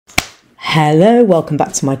Hello, welcome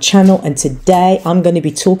back to my channel, and today I'm going to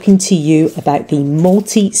be talking to you about the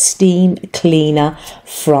multi-steam cleaner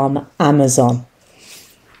from Amazon.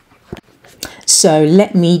 So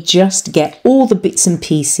let me just get all the bits and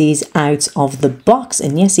pieces out of the box,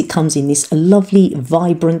 and yes, it comes in this lovely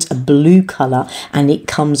vibrant blue color, and it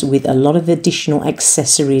comes with a lot of additional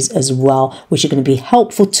accessories as well, which are going to be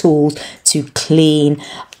helpful tools to clean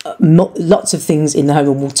lots of things in the home,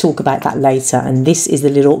 and we'll talk about that later. And this is the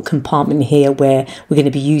little compartment here where we're going to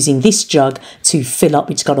be using this jug to fill up.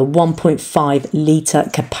 It's got a 1.5 litre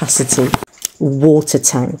capacity water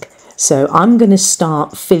tank. So I'm going to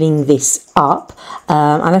start filling this up,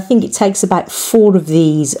 and I think it takes about 4 of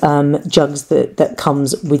these jugs that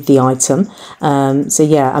comes with the item. So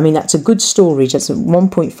yeah, I mean, that's a good storage. That's a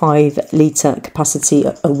 1.5 litre capacity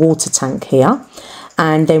a water tank here.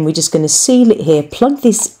 And then we're just going to seal it here, plug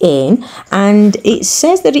this in, and it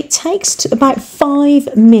says that it takes about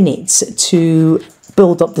 5 minutes to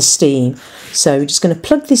build up the steam. So we're just going to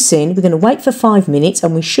plug this in, we're going to wait for 5 minutes,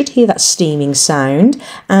 and we should hear that steaming sound,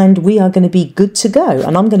 and we are going to be good to go.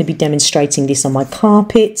 And I'm going to be demonstrating this on my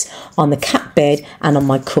carpet, on the cat bed, and on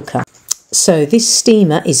my cooker. So this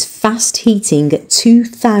steamer is fast heating at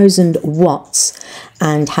 2000 watts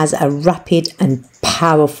and has a rapid and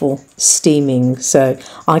powerful steaming. So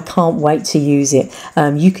I can't wait to use it.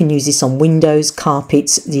 You can use this on windows,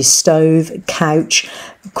 carpets, the stove, couch,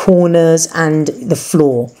 corners, and the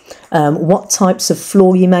floor. What types of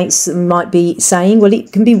floor you might be saying? Well,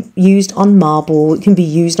 it can be used on marble, it can be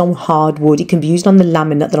used on hardwood, it can be used on the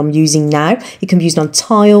laminate that I'm using now, it can be used on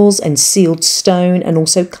tiles and sealed stone, and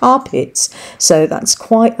also carpets. So that's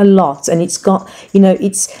quite a lot, and it's got, you know,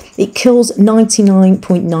 it kills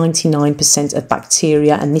 99.99% of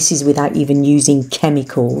bacteria, and this is without even using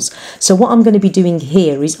chemicals. So what I'm going to be doing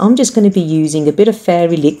here is I'm just going to be using a bit of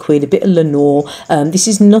fairy liquid, a bit of Lenore. This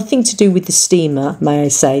is nothing to do with the steamer, may I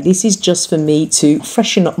say. This is just for me to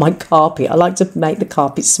freshen up my carpet. I like to make the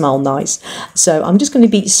carpet smell nice. So I'm just going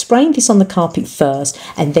to be spraying this on the carpet first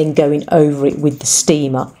and then going over it with the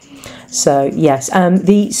steamer. So yes,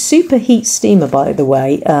 the superheat steamer, by the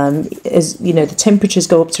way, as you know, the temperatures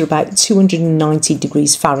go up to about 290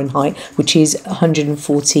 degrees Fahrenheit, which is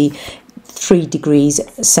 143 degrees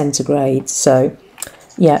centigrade. So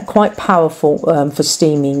yeah, quite powerful for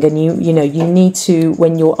steaming. And you know, you need to,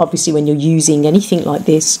 when you're using anything like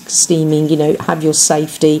this, steaming, you know, have your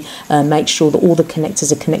safety, make sure that all the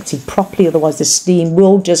connectors are connected properly, otherwise the steam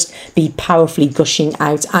will just be powerfully gushing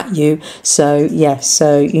out at you. So yes,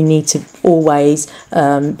 so you need to always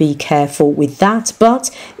be careful with that,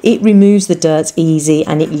 but it removes the dirt easy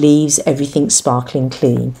and it leaves everything sparkling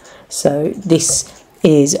clean. So this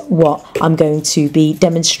is what I'm going to be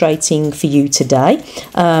demonstrating for you today.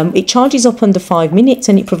 It charges up under 5 minutes,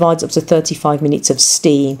 and it provides up to 35 minutes of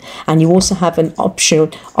steam, and you also have an optional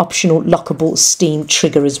lockable steam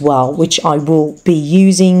trigger as well, which I will be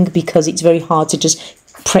using because it's very hard to just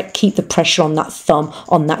keep the pressure on that thumb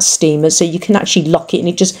on that steamer. So you can actually lock it and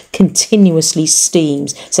it just continuously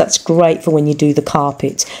steams. So that's great for when you do the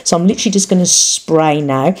carpet. So I'm literally just going to spray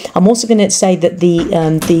now. I'm also going to say that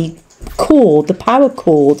the power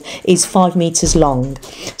cord is 5 meters long,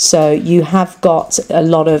 so you have got a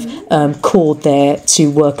lot of cord there to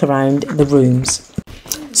work around the rooms.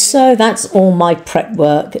 So that's all my prep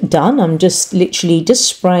work done. I'm just literally just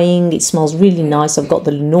spraying. It smells really nice. I've got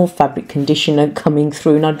the Lenore fabric conditioner coming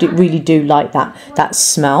through, and I really do like that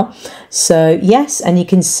smell. So yes, and you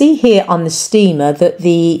can see here on the steamer that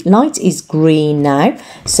the light is green now.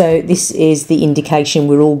 So this is the indication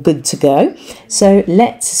we're all good to go. So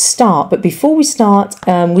let's start. But before we start,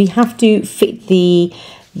 we have to fit the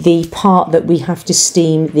part that we have to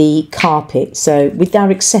steam the carpet. So with our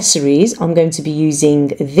accessories, I'm going to be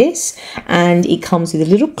using this, and it comes with a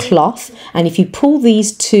little cloth, and if you pull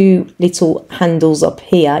these 2 little handles up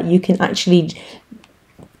here, you can actually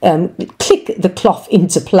click the cloth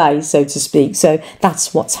into place, so to speak. So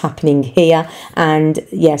that's what's happening here. And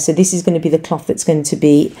yeah, so this is going to be the cloth that's going to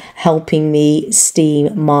be helping me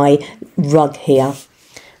steam my rug here.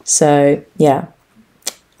 So yeah,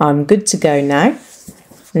 I'm good to go now.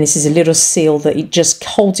 And this is a little seal that it just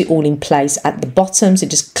holds it all in place at the bottom. So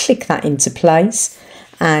just click that into place,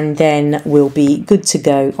 and then we'll be good to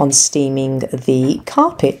go on steaming the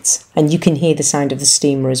carpet. And you can hear the sound of the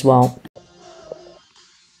steamer as well.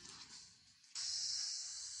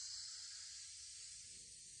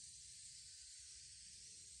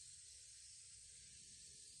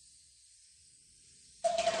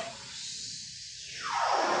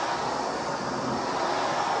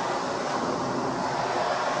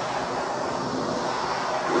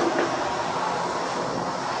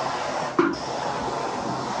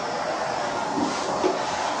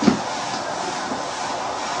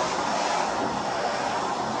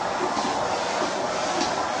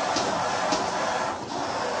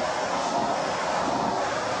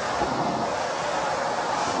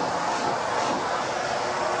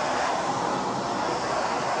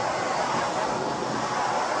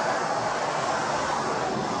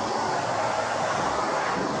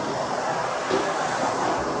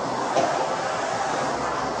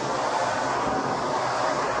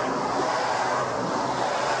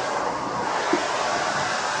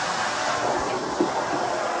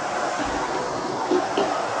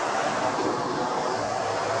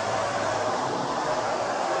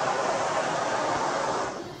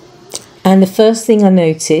 And the first thing I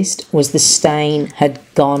noticed was the stain had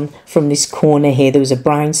gone from this corner here. There was a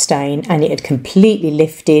brown stain and it had completely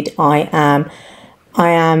lifted. I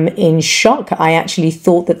am in shock. I actually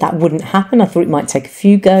thought that that wouldn't happen. I thought it might take a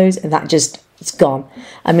few goes, and that just, it's gone.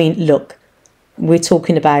 I mean, look, we're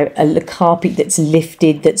talking about a carpet that's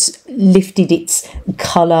lifted its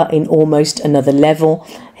colour in almost another level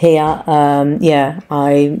here. Yeah,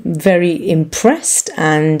 I'm very impressed,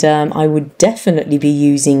 and I would definitely be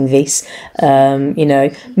using this, you know,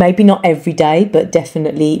 maybe not every day, but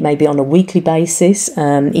definitely maybe on a weekly basis.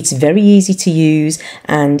 It's very easy to use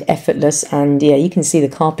and effortless, and yeah, you can see the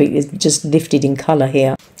carpet is just lifted in colour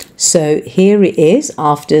here. So here it is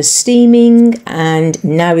after steaming, and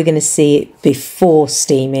now we're going to see it before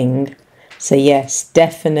steaming. So yes,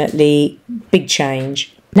 definitely big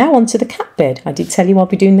change. Now on to the cat bed. I did tell you I'll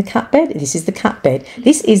be doing the cat bed. This is the cat bed.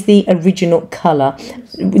 This is the original colour.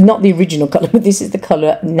 Not the original colour, but this is the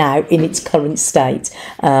colour now in its current state.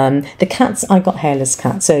 The cats, I got hairless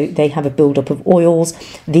cats, so they have a build-up of oils.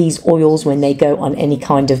 These oils, when they go on any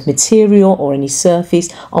kind of material or any surface,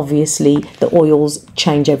 obviously the oils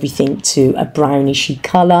change everything to a brownishy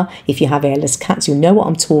colour. If you have hairless cats, you'll know what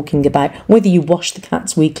I'm talking about. Whether you wash the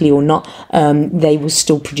cats weekly or not, they will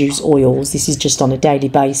still produce oils. This is just on a daily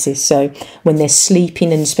basis. So when they're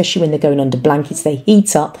sleeping, and especially when they're going under blankets, they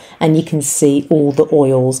heat up and you can see all the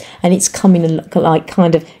oils, and it's coming like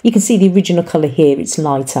kind of, you can see the original colour here, it's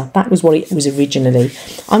lighter. That was what it was originally.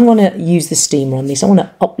 I'm going to use the steamer on this. I want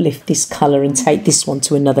to uplift this colour and take this one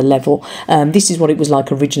to another level. This is what it was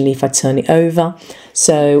like originally if I turn it over.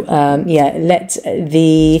 So yeah, let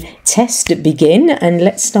the test begin, and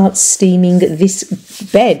let's start steaming this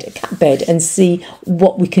bed, cat bed, and see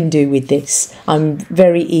what we can do with this. I'm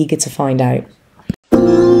very eager to find out.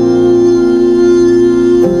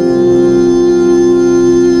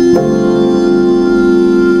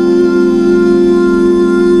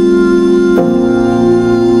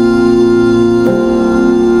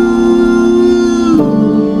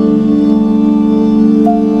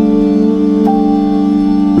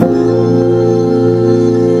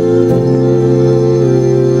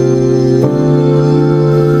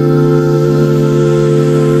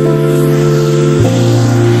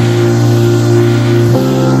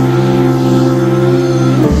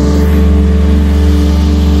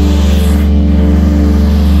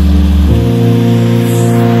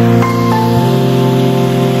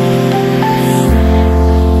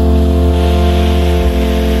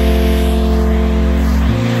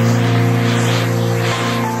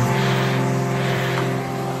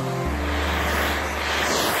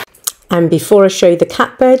 And before I show you the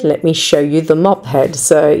cat bed, let me show you the mop head.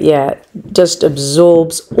 So yeah, just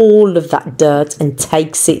absorbs all of that dirt and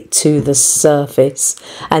takes it to the surface.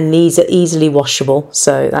 And these are easily washable,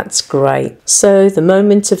 so that's great. So the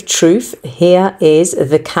moment of truth, here is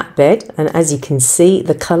the cat bed. And as you can see,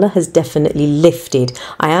 the colour has definitely lifted.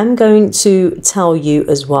 I am going to tell you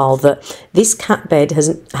as well that this cat bed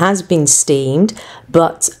has been steamed,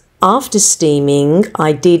 but after steaming,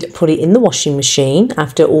 I did put it in the washing machine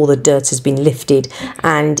after all the dirt has been lifted,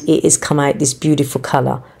 and it has come out this beautiful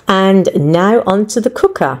colour. And now onto the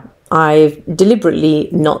cooker. I've deliberately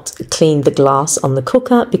not cleaned the glass on the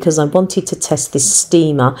cooker because I wanted to test this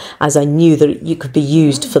steamer, as I knew that it could be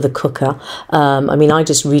used for the cooker. I mean, I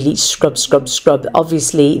just really scrub.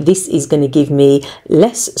 Obviously, this is going to give me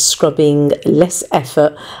less scrubbing, less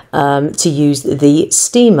effort to use the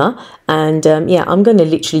steamer. And yeah, I'm going to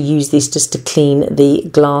literally use this just to clean the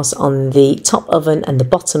glass on the top oven and the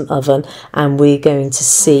bottom oven, and we're going to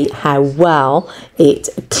see how well it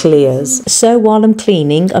clears. So while I'm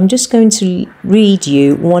cleaning, I'm just going to read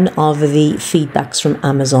you one of the feedbacks from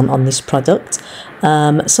Amazon on this product.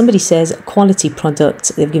 Somebody says quality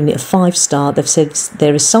product. They've given it a 5-star. They've said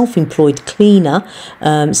they're a self-employed cleaner,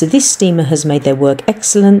 so this steamer has made their work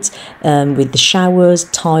excellent with the showers,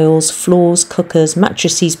 tiles, floors, cookers,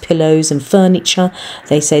 mattresses, pillows and furniture.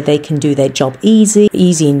 They say they can do their job easy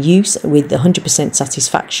in use with 100%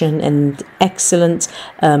 satisfaction and excellent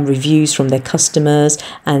reviews from their customers,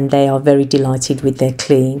 and they are very delighted with their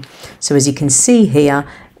clean. So as you can see here,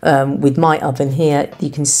 with my oven here, you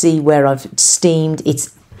can see where I've steamed,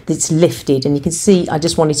 it's lifted, and you can see, I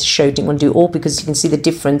just wanted to show, didn't want to do it all because you can see the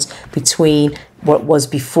difference between what was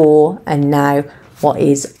before and now what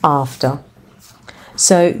is after.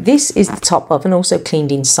 So this is the top oven, also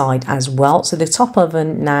cleaned inside as well. So the top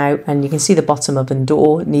oven now, and you can see the bottom oven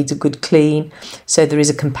door needs a good clean. So there is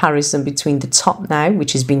a comparison between the top now,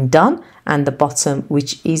 which has been done, and the bottom,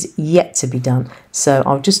 which is yet to be done. So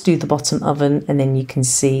I'll just do the bottom oven and then you can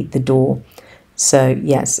see the door. So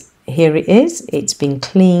yes, here it is. It's been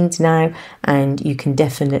cleaned now, and you can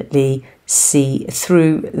definitely see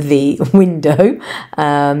through the window.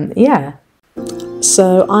 Yeah.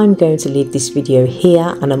 So I'm going to leave this video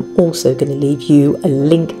here, and I'm also going to leave you a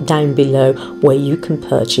link down below where you can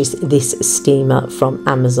purchase this steamer from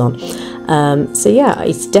Amazon. So yeah,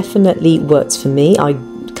 it's definitely works for me. I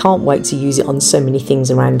can't wait to use it on so many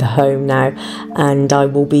things around the home now, and I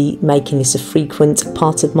will be making this a frequent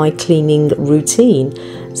part of my cleaning routine.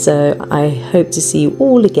 So I hope to see you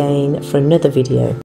all again for another video.